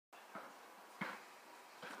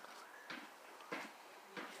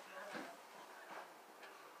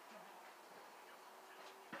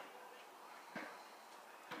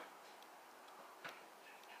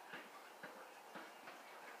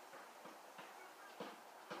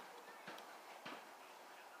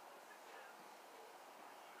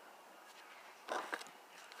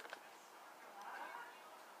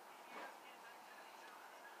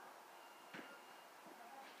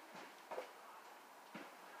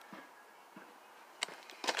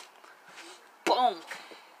Boom.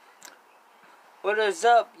 What is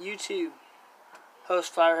up, YouTube?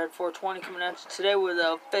 Host Firehead420 coming at you today with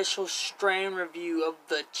an official strain review of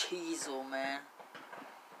the Chiesel, man.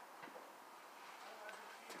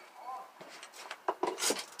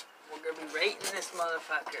 We're gonna be rating this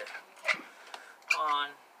motherfucker on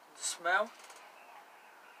the smell,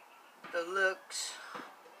 the looks,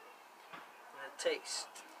 and the taste.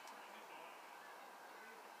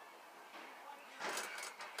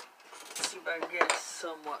 Let's see if I can get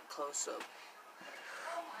somewhat close up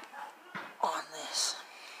on this.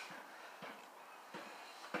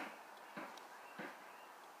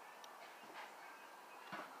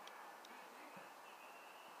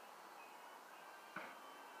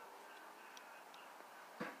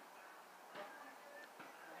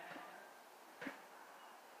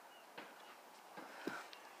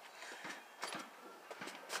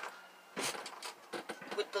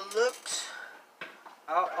 With the looks,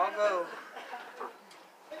 I'll go.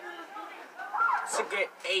 It's a good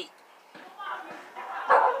 8.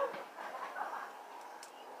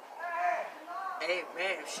 Hey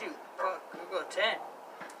man, shoot, fuck, we'll go 10.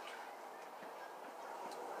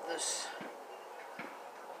 This,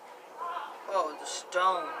 the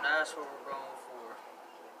stone, that's what we're going for.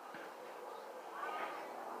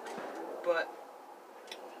 But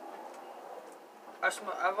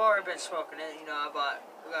I've already been smoking it, you know. I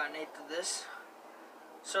got an 8 of this.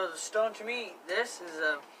 So the stone, to me, this is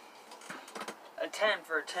a 10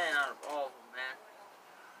 for a 10 out of all of them, man.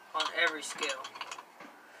 On every scale.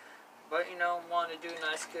 But, you know, wanted to do a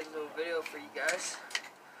nice, good little video for you guys.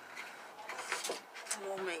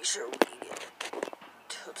 We'll make sure we get it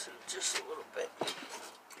tilted just a little bit.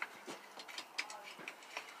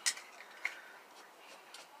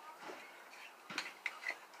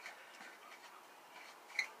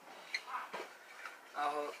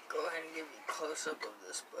 I'll go ahead and give you a close-up of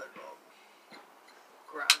this, but I'll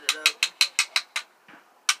ground it up.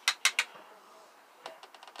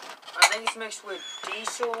 I think it's mixed with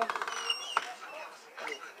diesel.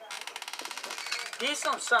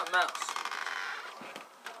 Diesel and something else.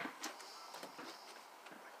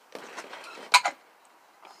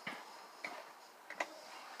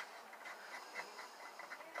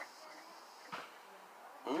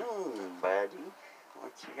 Buddy.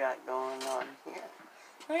 What you got going on here?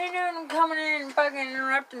 What are you doing? I'm coming in and fucking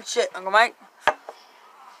interrupting shit, Uncle Mike.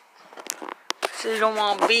 So you don't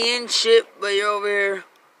want to be in shit, but you're over here.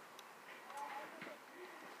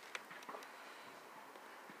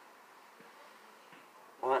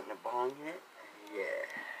 Wanting to bong it? Yeah.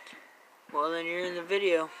 Well, then you're in the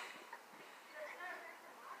video.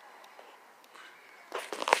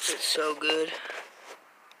 It's so good.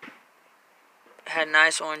 Had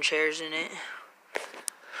nice orange hairs in it.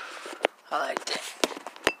 I liked it.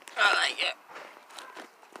 I like it.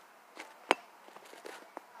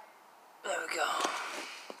 There we go.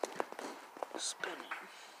 Spinning.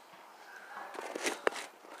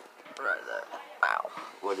 Right there. Wow.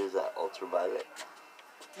 What is that, ultraviolet?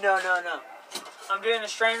 No. I'm doing a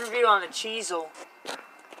strain review on the Chiesel.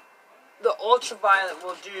 The ultraviolet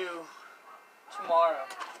we'll do tomorrow.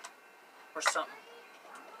 Or something.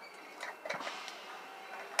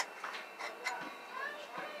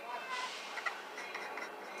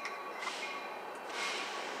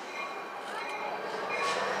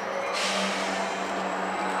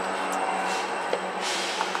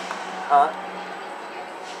 Huh?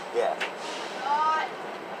 Yeah.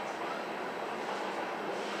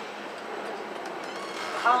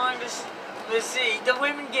 How long does... Let's see. The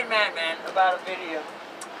women get mad, man, about a video.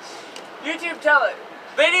 YouTube, tell it.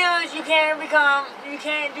 Videos you can't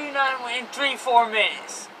do nothing in 3-4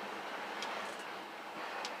 minutes.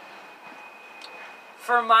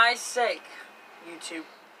 For my sake, YouTube.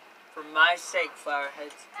 For my sake,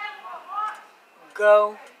 Flowerheads.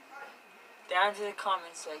 Go down to the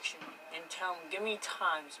comment section and tell me, give me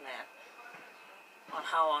times, man, on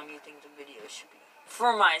how long you think the video should be.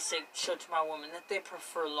 For my sake, show to my woman that they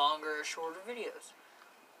prefer longer or shorter videos.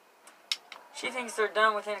 She thinks they're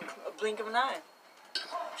done within a blink of an eye.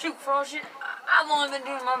 Shoot, for all shit, I've only been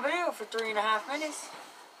doing my video for 3.5 minutes.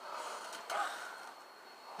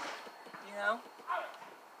 You know?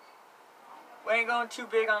 We ain't going too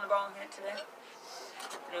big on the bong hit today.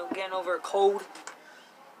 You know, getting over a cold.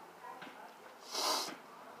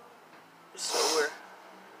 So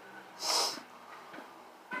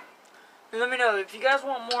let me know if you guys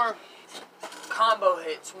want more combo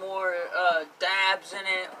hits, more dabs in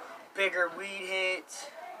it, bigger weed hits.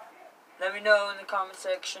 Let me know in the comment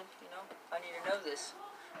section. You know, I need to know this.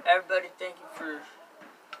 Everybody, thank you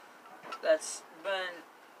that's been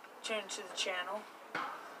tuned to the channel.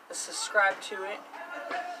 subscribe to it.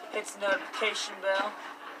 Hit the notification bell.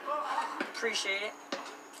 Appreciate it.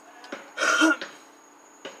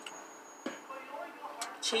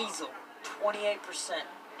 Chiesel, 28%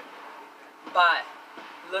 by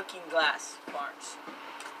Looking Glass Farms.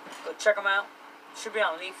 Go check them out. Should be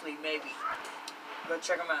on Leafly, maybe. Go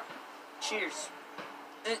check them out. Cheers.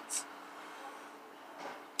 It's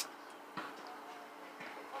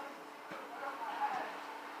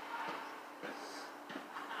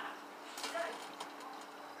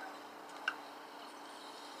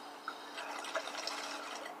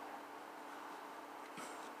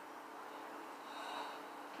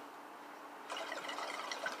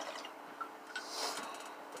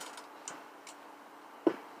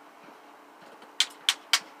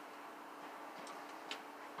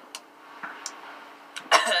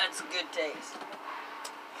that's a good taste.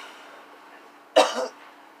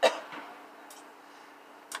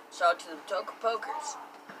 Shout out to the Toker Pokers.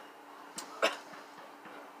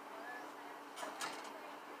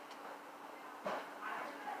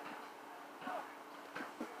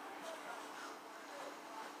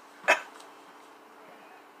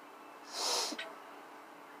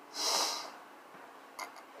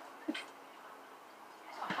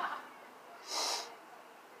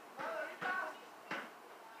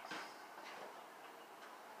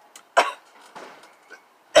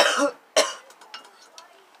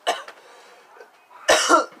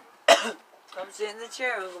 Come sit in the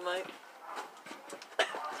chair, Uncle Mike.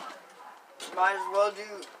 Might as well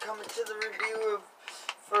come into the review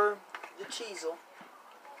for the Chiesel.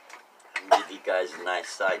 Give you guys a nice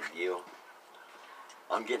side view.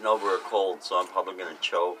 I'm getting over a cold, so I'm probably gonna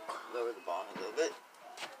choke. Lower the bottom a little bit.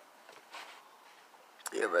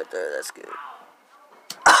 Yeah, right there. That's good.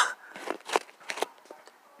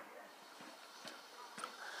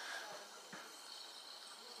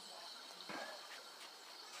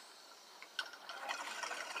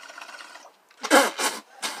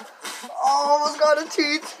 Almost got a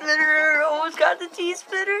teeth splitter. Almost got the teeth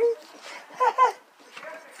splitter.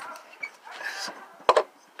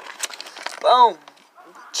 Boom.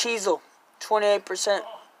 Chiesel, 28%.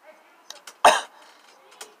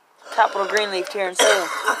 Capital Greenleaf here in Salem.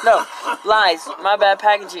 No, lies. My bad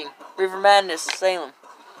packaging. River Madness, Salem.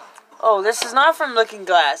 Oh, this is not from Looking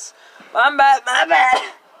Glass. My bad. My bad.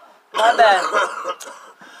 My bad.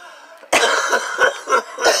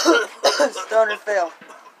 Stoner fail.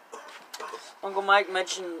 Uncle Mike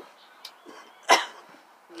mentioned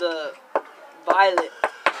the violet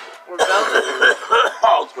or velvet.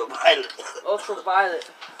 Ultraviolet.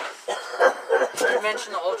 Ultraviolet. He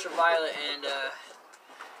mentioned the ultraviolet and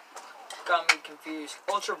got me confused.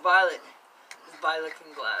 Ultraviolet is by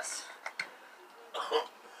Looking Glass.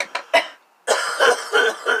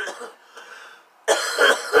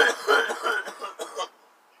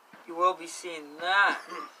 You will be seeing that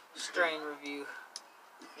strain review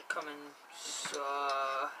coming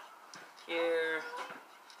here.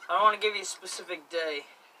 I don't want to give you a specific day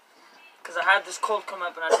because I had this cold come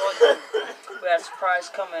up and I told you we had a surprise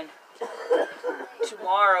coming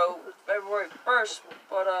tomorrow, February 1st,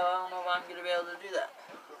 but I don't know if I'm going to be able to do that.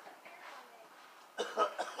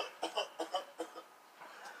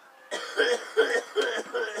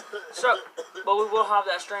 So, but we will have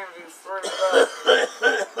that strain review for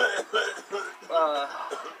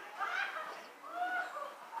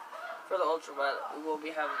the ultraviolet. We will be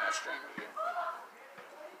having that strain review.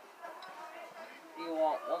 Do you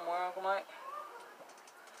want one more, Uncle Mike?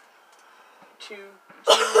 Two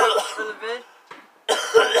notes for the vid?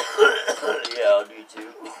 Yeah, I'll do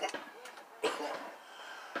two.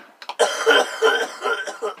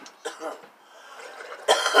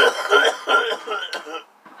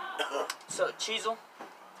 So, Chiesel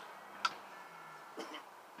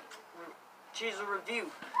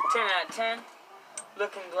review, 10 out of 10.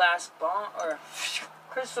 Looking Glass Bomb, or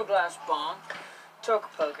Crystal Glass Bomb, Toker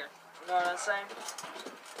Poker. You know what I'm saying?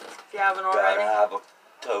 If you haven't already. Gotta have a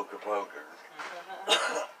Toker Poker.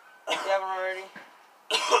 If you haven't already,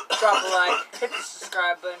 drop a like, hit the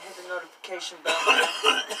subscribe button, hit the notification bell.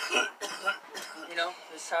 You know,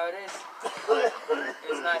 this is how it is. It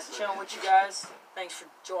was nice chilling with you guys. Thanks for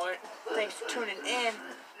joining. Thanks for tuning in.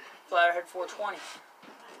 Flatterhead 420.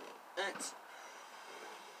 Thanks.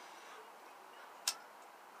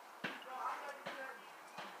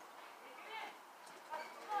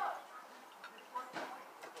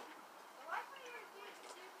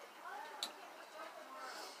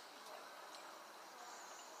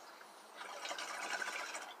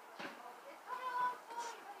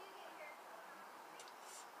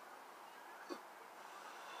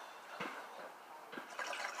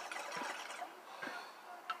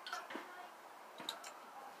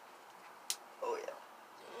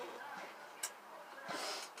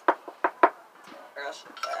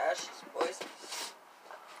 ashes, boys.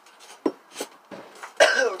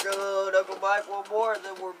 We're gonna knuckle back one more, and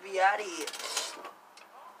then we'll be out of here.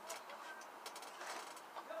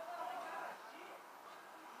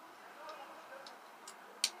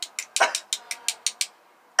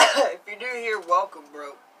 If you're new here, welcome,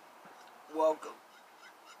 bro. Welcome.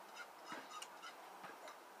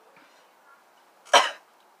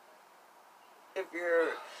 If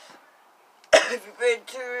you've been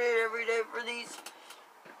tuning in every day for these,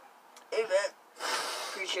 hey man,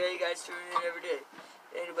 appreciate you guys tuning in every day.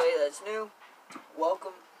 Anybody that's new,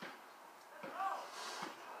 welcome.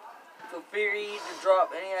 Feel free to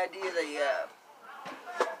drop any idea that you have.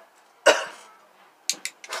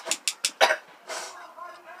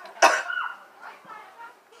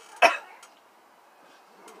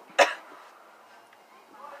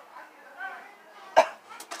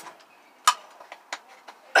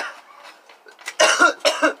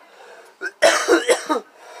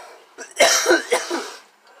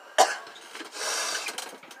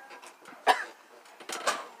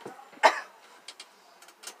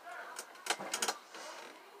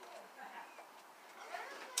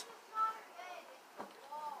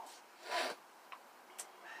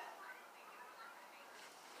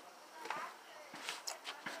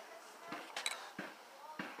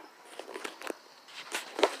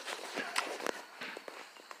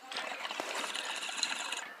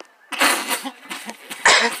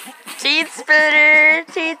 Teeth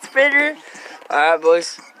splitter. Alright,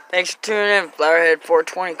 boys. Thanks for tuning in. Flowerhead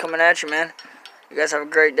 420 coming at you, man. You guys have a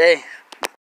great day.